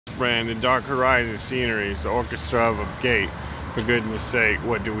Brand, the dark horizon sceneries, the orchestra of a gate. For goodness sake,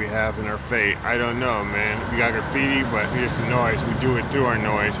 what do we have in our fate? I don't know, man. We got graffiti, but here's the noise. We do it through our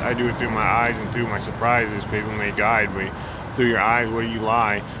noise. I do it through my eyes and through my surprises. People may guide me. Through your eyes, where do you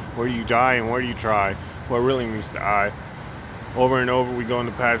lie? Where do you die and where do you try? What really meets the eye? Over and over, we go in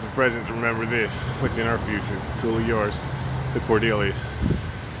the past and present to remember this. What's in our future? Truly yours, the Cordelias.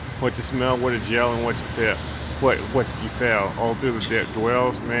 What to smell, what to gel, and what to feel. What you fail? All through the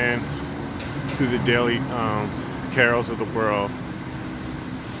dwells, man. Through the daily carols of the world.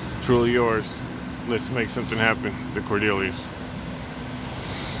 Truly yours. Let's make something happen. The Cordelias.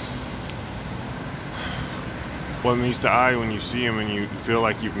 What meets the eye when you see him and you feel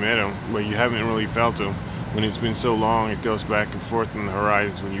like you've met him, but you haven't really felt him. When it's been so long, it goes back and forth on the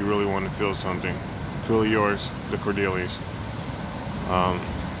horizons when you really want to feel something. Truly yours, the Cordelias.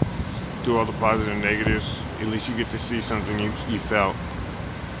 Through all the positive and negatives, at least you get to see something you felt.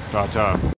 Ta-ta.